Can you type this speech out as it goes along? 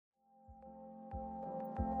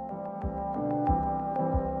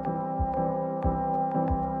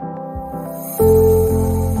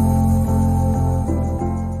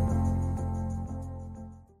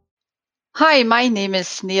Hi, my name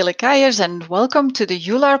is Nele Kayers and welcome to the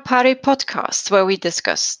EULAR PARE podcast, where we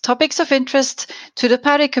discuss topics of interest to the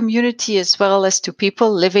PARE community as well as to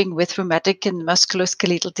people living with rheumatic and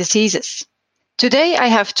musculoskeletal diseases. Today I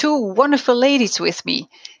have two wonderful ladies with me,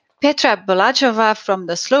 Petra Bolajova from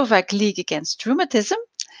the Slovak League Against Rheumatism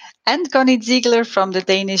and Connie Ziegler from the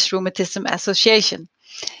Danish Rheumatism Association.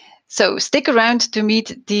 So stick around to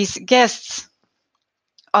meet these guests.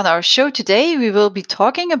 On our show today, we will be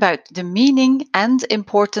talking about the meaning and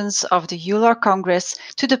importance of the EULAR Congress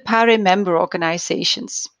to the PARE member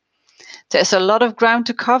organizations. There's a lot of ground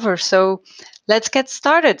to cover, so let's get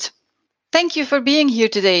started. Thank you for being here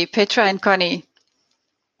today, Petra and Connie.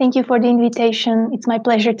 Thank you for the invitation. It's my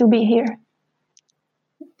pleasure to be here.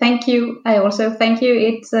 Thank you. I also thank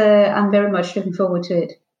you. I'm very much looking forward to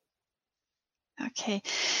it. Okay.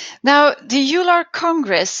 Now, the EULAR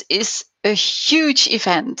Congress is a huge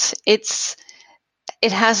event. It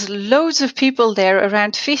has loads of people there,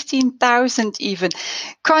 around 15,000 even.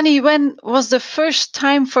 Connie, when was the first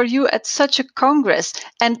time for you at such a Congress?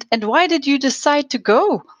 And why did you decide to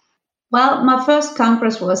go? Well, my first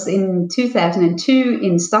Congress was in 2002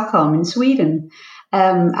 in Stockholm, in Sweden.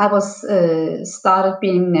 I was started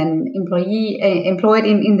being an employed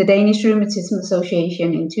in the Danish Rheumatism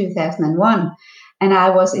Association in 2001. And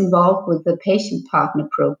I was involved with the patient partner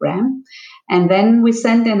program. And then we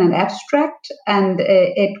sent in an abstract, and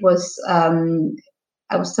I was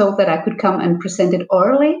told that I could come and present it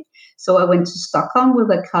orally. So I went to Stockholm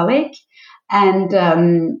with a colleague.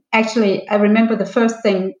 And actually, I remember the first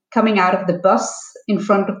thing coming out of the bus in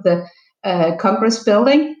front of the Congress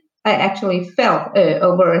building. I actually fell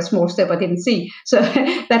over a small step I didn't see. So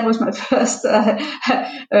that was my first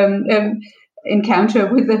encounter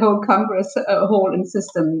with the whole Congress hall and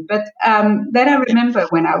system. But then I remember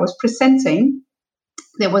when I was presenting,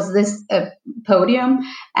 there was this podium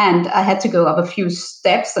and I had to go up a few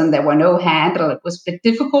steps and there were no handle. It was a bit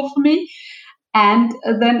difficult for me. And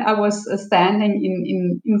then I was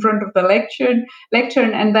standing in front of the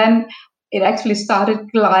lectern, and then it actually started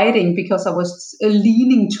gliding because I was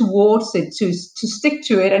leaning towards it to stick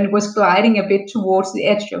to it, and it was gliding a bit towards the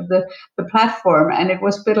edge of the platform, and it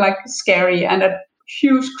was a bit like scary and a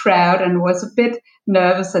huge crowd, and was a bit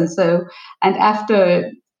nervous, and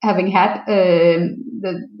after having had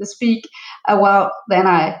the speak, then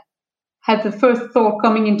I had the first thought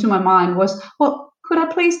coming into my mind was, well, could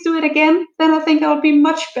I please do it again? Then I think I'll be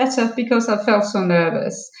much better because I felt so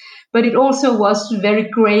nervous. But it also was very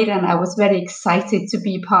great, and I was very excited to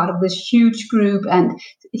be part of this huge group and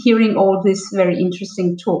hearing all these very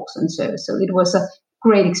interesting talks and so. So it was a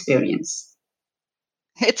great experience.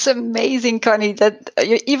 It's amazing, Connie, that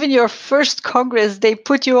even your first Congress, they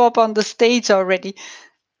put you up on the stage already.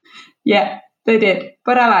 Yeah, they did,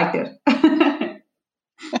 but I liked it.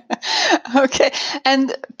 Okay.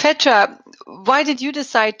 And Petra, why did you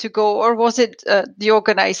decide to go, or was it the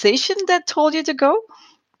organization that told you to go?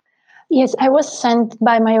 Yes, I was sent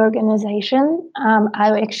by my organization.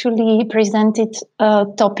 I actually presented a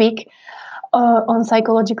topic on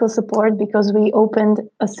psychological support because we opened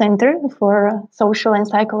a center for social and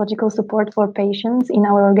psychological support for patients in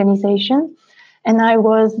our organization. And I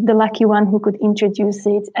was the lucky one who could introduce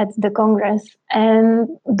it at the Congress. And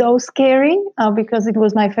though scary, because it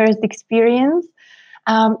was my first experience,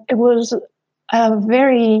 it was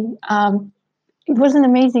it was an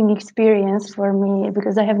amazing experience for me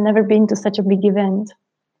because I have never been to such a big event.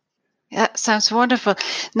 Yeah, sounds wonderful.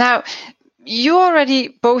 Now, you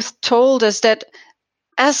already both told us that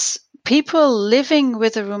as people living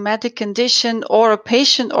with a rheumatic condition or a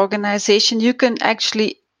patient organization, you can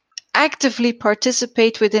actually actively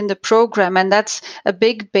participate within the program, and that's a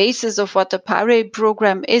big basis of what the PARE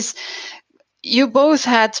program is. You both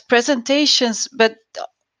had presentations, but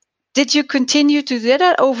did you continue to do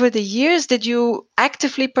that over the years? Did you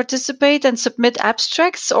actively participate and submit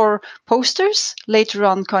abstracts or posters later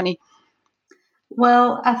on, Connie?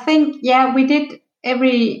 Well, I think, we did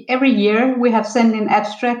every year. We have sent in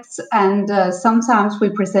abstracts, and sometimes we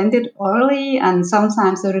presented orally, and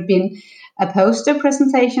sometimes there had been a poster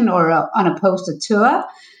presentation or on a poster tour.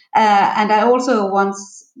 And I also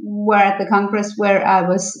once were at the Congress where I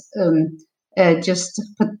was just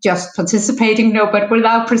participating, but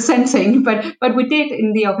without presenting. But we did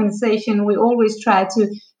in the organization. We always try to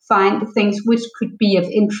find things which could be of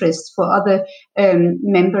interest for other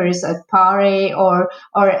members at PARE or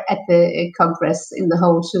at the Congress in the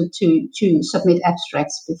whole to submit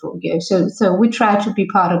abstracts before we go. So we try to be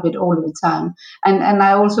part of it all the time. And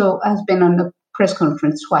I also have been on the press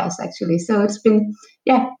conference twice, actually. So it's been,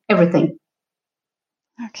 everything.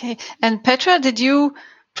 Okay. And Petra, did you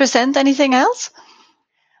present anything else?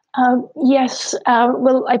 Yes.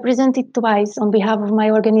 Well, I presented twice on behalf of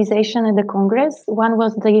my organization at the Congress. One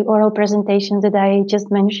was the oral presentation that I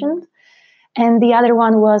just mentioned, and the other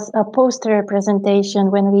one was a poster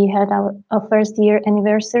presentation when we had our first year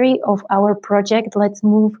anniversary of our project, Let's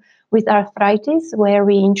Move with Arthritis, where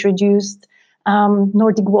we introduced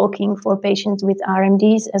Nordic walking for patients with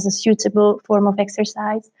RMDs as a suitable form of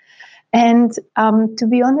exercise. And to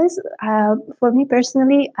be honest, for me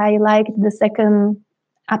personally, I liked the second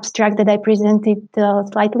abstract that I presented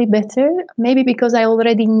slightly better, maybe because I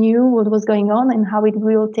already knew what was going on and how it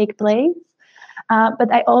will take place.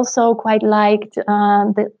 But I also quite liked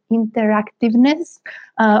the interactiveness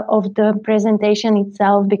of the presentation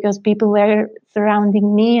itself, because people were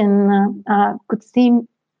surrounding me and could see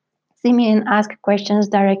me and ask questions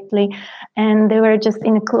directly, and they were just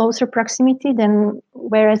in a closer proximity than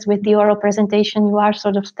whereas with the oral presentation you are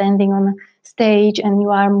sort of standing on a stage and you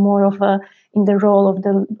are more of in the role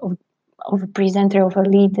of a presenter, of a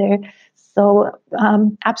leader. So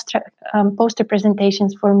abstract poster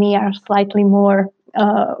presentations for me are slightly more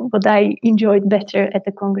what I enjoyed better at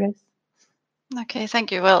the Congress. Okay,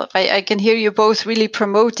 thank you. Well, I can hear you both really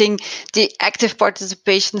promoting the active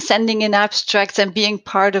participation, sending in abstracts and being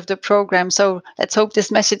part of the program. So let's hope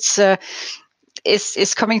this message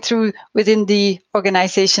is coming through within the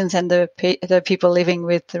organizations and the people living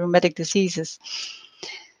with rheumatic diseases.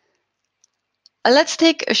 Let's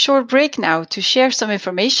take a short break now to share some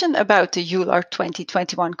information about the EULAR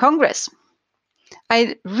 2021 Congress.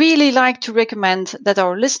 I'd really like to recommend that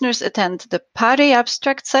our listeners attend the PARE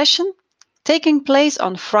abstract session, taking place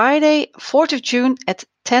on Friday, 4th of June at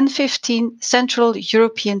 10:15 Central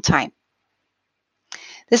European Time.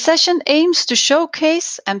 The session aims to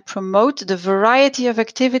showcase and promote the variety of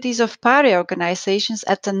activities of PARE organizations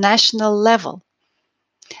at the national level.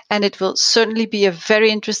 And it will certainly be a very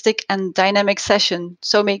interesting and dynamic session,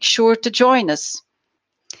 so make sure to join us.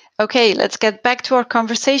 Okay, let's get back to our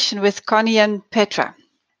conversation with Connie and Petra.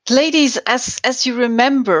 Ladies, as you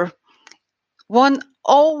remember, one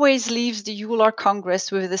always leaves the EULAR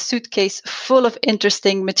Congress with a suitcase full of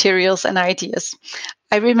interesting materials and ideas.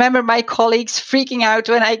 I remember my colleagues freaking out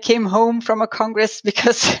when I came home from a Congress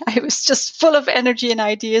because I was just full of energy and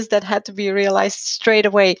ideas that had to be realized straight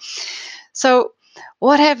away. So,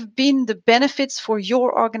 what have been the benefits for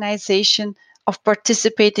your organization of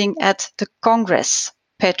participating at the Congress,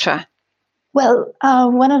 Petra? Well,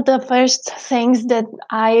 one of the first things that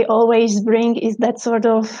I always bring is that sort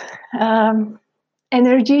of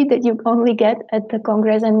energy that you only get at the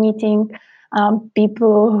Congress and meeting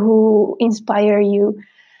people who inspire you.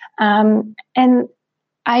 And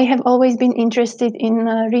I have always been interested in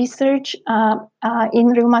research in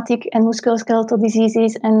rheumatic and musculoskeletal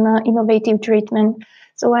diseases and innovative treatment.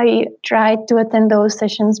 So I tried to attend those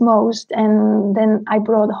sessions most, and then I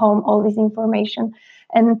brought home all this information.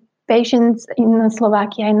 And patients in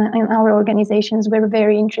Slovakia and in our organizations were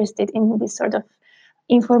very interested in this sort of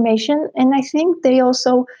information. And I think they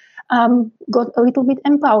also got a little bit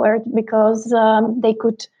empowered because they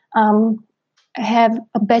could have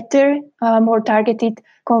a better, more targeted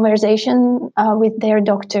conversation with their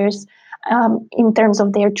doctors in terms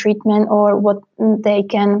of their treatment or what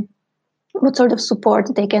sort of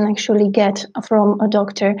support they can actually get from a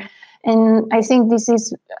doctor. And I think this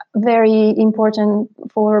is very important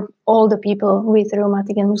for all the people with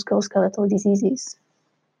rheumatic and musculoskeletal diseases.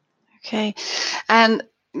 Okay. And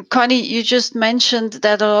Connie, you just mentioned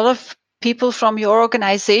that a lot of people from your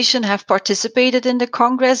organization have participated in the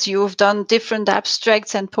Congress. You have done different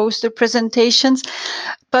abstracts and poster presentations.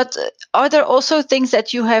 But are there also things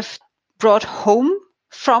that you have brought home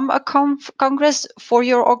from a Congress for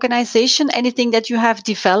your organization? Anything that you have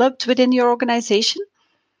developed within your organization?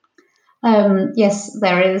 Yes,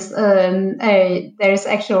 there is. There is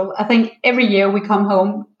actual. I think every year we come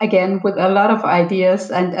home again with a lot of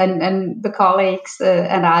ideas, and the colleagues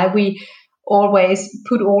and we always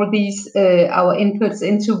put all these our inputs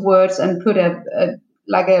into words and put a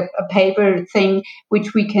paper thing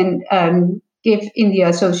which we can give in the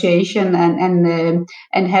association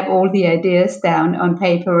and have all the ideas down on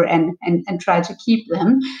paper and try to keep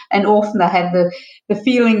them. And often I have the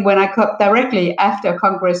feeling when I come directly after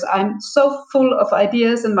Congress, I'm so full of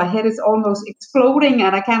ideas and my head is almost exploding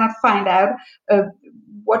and I cannot find out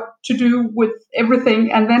what to do with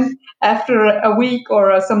everything. And then after a week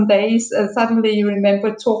or some days, suddenly you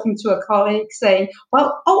remember talking to a colleague saying,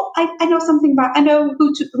 well, I know something about, I know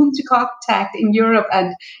whom to contact in Europe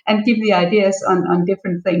and give the ideas on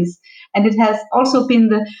different things. And it has also been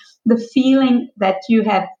the feeling that you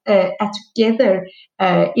have together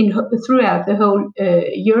throughout the whole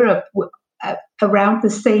Europe, around the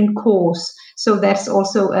same cause. So that's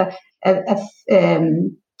also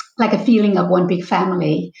like a feeling of one big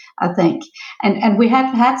family, I think. And we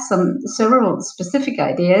have had several specific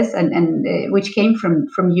ideas and which came from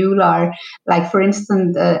EULAR. Like, for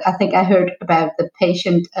instance, I think I heard about the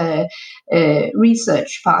patient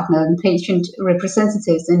research partner and patient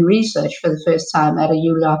representatives in research for the first time at a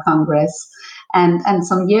EULAR Congress. And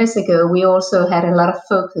some years ago, we also had a lot of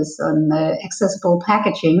focus on accessible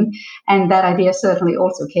packaging, and that idea certainly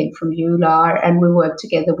also came from EULAR, and we worked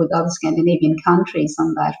together with other Scandinavian countries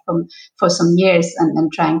on that for some years and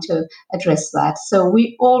trying to address that. So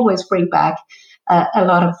we always bring back a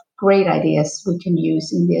lot of great ideas we can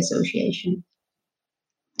use in the association.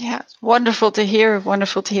 Yeah, wonderful to hear.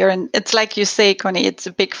 Wonderful to hear. And it's like you say, Connie, it's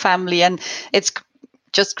a big family, and it's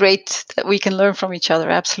just great that we can learn from each other.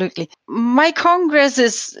 Absolutely. My congress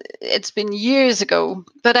it's been years ago,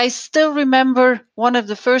 but I still remember one of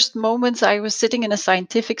the first moments I was sitting in a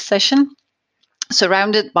scientific session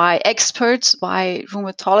surrounded by experts, by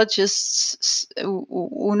rheumatologists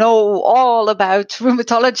who know all about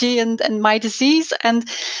rheumatology and my disease. And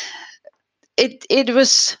it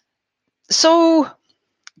was so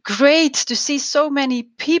great to see so many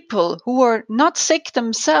people who are not sick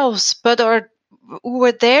themselves, but who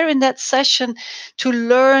were there in that session to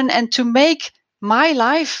learn and to make my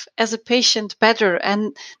life as a patient better.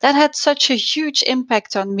 And that had such a huge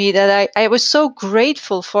impact on me that I was so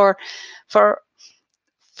grateful for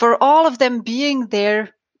all of them being there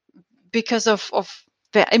because of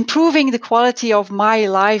improving the quality of my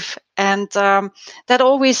life. And that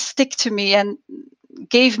always stick to me and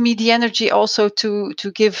gave me the energy also to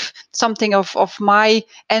give something of my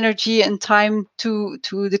energy and time to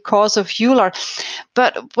the cause of EULAR.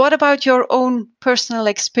 But what about your own personal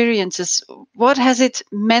experiences? What has it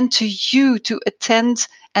meant to you to attend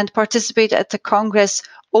and participate at the Congress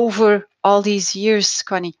over all these years,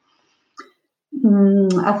 Connie?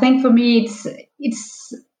 I think for me,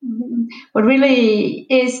 it's what really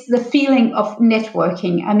is the feeling of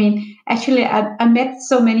networking. I mean, actually, I met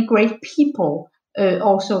so many great people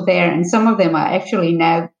also there, and some of them are actually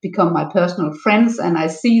now become my personal friends, and I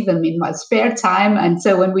see them in my spare time. And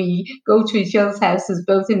so when we go to each other's houses,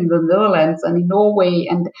 both in the Netherlands and in Norway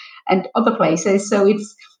and other places, so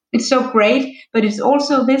it's so great. But it's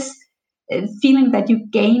also this feeling that you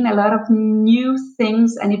gain a lot of new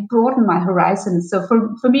things, and it broadened my horizons. So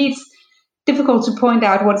for me, it's difficult to point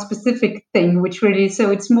out one specific thing, which really,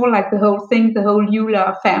 so it's more like the whole thing, the whole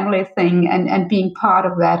EULAR family thing, and being part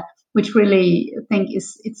of that, which really I think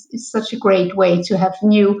it's such a great way to have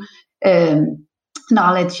new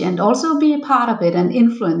knowledge and also be a part of it and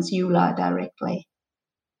influence EULAR directly.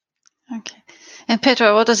 Okay. And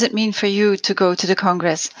Petra, what does it mean for you to go to the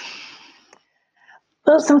Congress?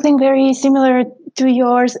 Well, something very similar to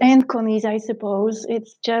yours and Connie's, I suppose.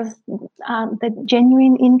 It's just the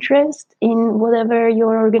genuine interest in whatever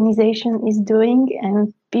your organization is doing,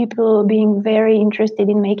 and people being very interested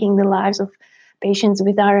in making the lives of patients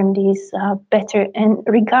with RMDs better. And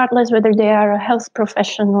regardless whether they are a health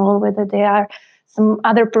professional, whether they are some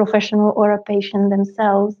other professional or a patient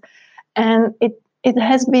themselves. And it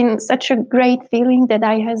has been such a great feeling that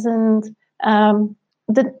I hasn't...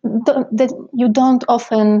 that you don't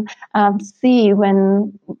often see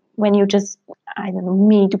when you just, I don't know,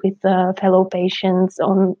 meet with fellow patients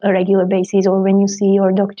on a regular basis, or when you see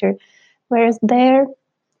your doctor. Whereas there,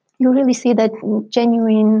 you really see that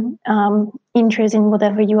genuine interest in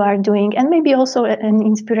whatever you are doing, and maybe also an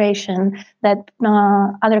inspiration that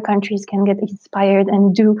other countries can get inspired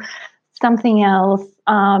and do something else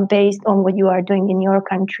based on what you are doing in your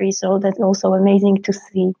country. So that's also amazing to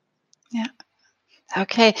see. Yeah.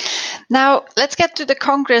 Okay, now let's get to the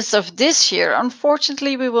Congress of this year.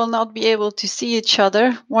 Unfortunately, we will not be able to see each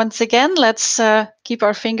other once again. Let's keep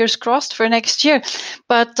our fingers crossed for next year.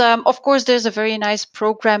 But of course, there's a very nice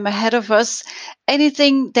program ahead of us.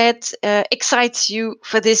 Anything that excites you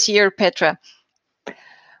for this year, Petra?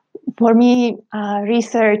 For me,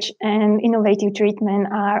 research and innovative treatment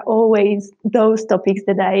are always those topics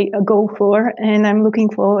that I go for, and I'm looking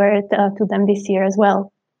forward to them this year as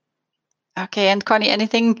well. Okay, and Connie,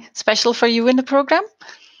 anything special for you in the program?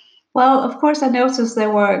 Well, of course, I noticed there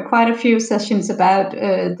were quite a few sessions about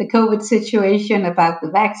the COVID situation, about the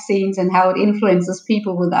vaccines and how it influences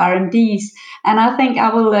people with RMDs. And I think I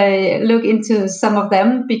will look into some of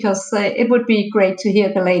them because it would be great to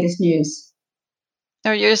hear the latest news.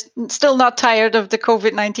 No, you're still not tired of the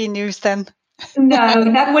COVID-19 news then? No,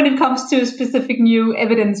 not when it comes to specific new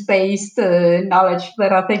evidence-based knowledge,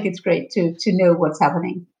 but I think it's great to know what's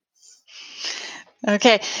happening.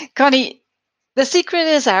 Okay, Connie, the secret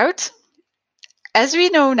is out. As we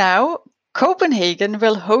know now, Copenhagen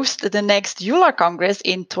will host the next EULAR Congress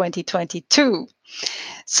in 2022.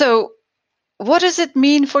 So what does it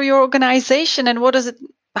mean for your organization, and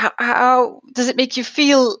how does it make you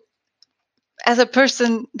feel as a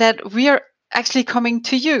person that we are actually coming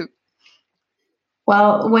to you?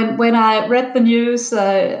 Well, when I read the news,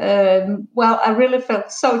 I really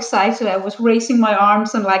felt so excited. I was raising my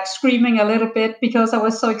arms and like screaming a little bit because I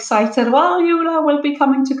was so excited. Well, EULAR will be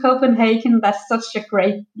coming to Copenhagen. That's such a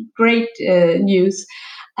great news.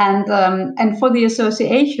 And for the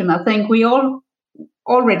association, I think we all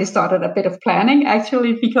already started a bit of planning,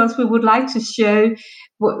 actually, because we would like to show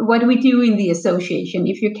what we do in the association,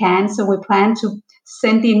 if you can. So we plan to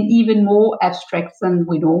send in even more abstracts than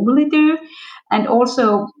we normally do. And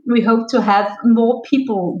also, we hope to have more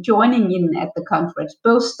people joining in at the conference,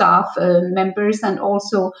 both staff members and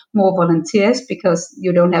also more volunteers, because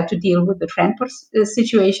you don't have to deal with the transport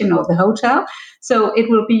situation or the hotel. So it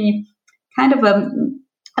will be kind of a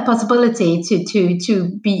possibility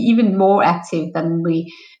to be even more active than we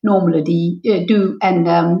normally do.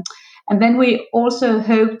 And then we also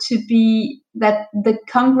hope to be that the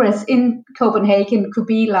Congress in Copenhagen could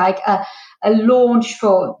be like a launch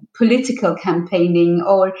for political campaigning,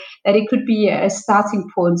 or that it could be a starting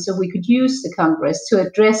point so we could use the Congress to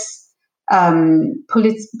address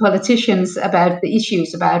politicians about the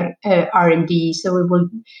issues about R&D. So we will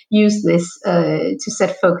use this to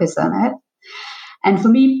set focus on it. And for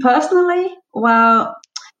me personally, well,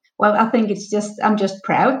 I think I'm just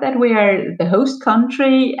proud that we are the host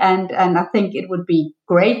country, and I think it would be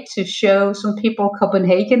great to show some people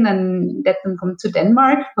Copenhagen and let them come to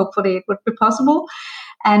Denmark. Hopefully it would be possible.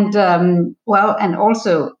 And and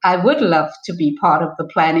also I would love to be part of the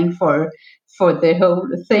planning for the whole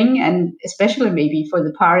thing, and especially maybe for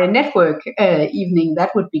the PARI Network evening.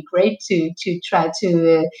 That would be great to try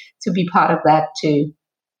to be part of that too.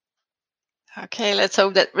 Okay, let's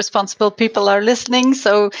hope that responsible people are listening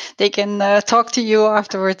so they can talk to you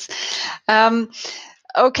afterwards.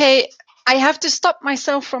 Okay, I have to stop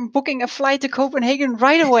myself from booking a flight to Copenhagen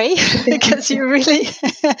right away because your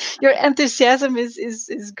enthusiasm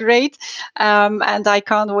is great, and I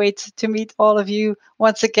can't wait to meet all of you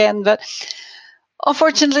once again. But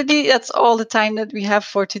unfortunately, that's all the time that we have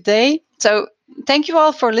for today. So thank you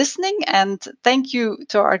all for listening, and thank you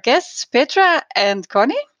to our guests, Petra and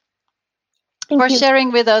Connie, for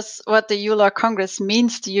sharing with us what the EULAR Congress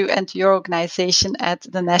means to you and to your organization at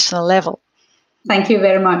the national level. Thank you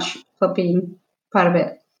very much for being part of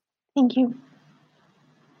it. Thank you.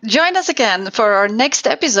 Join us again for our next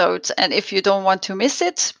episode. And if you don't want to miss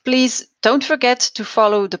it, please don't forget to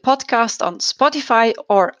follow the podcast on Spotify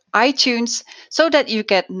or iTunes so that you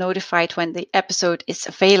get notified when the episode is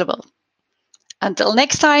available. Until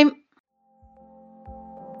next time,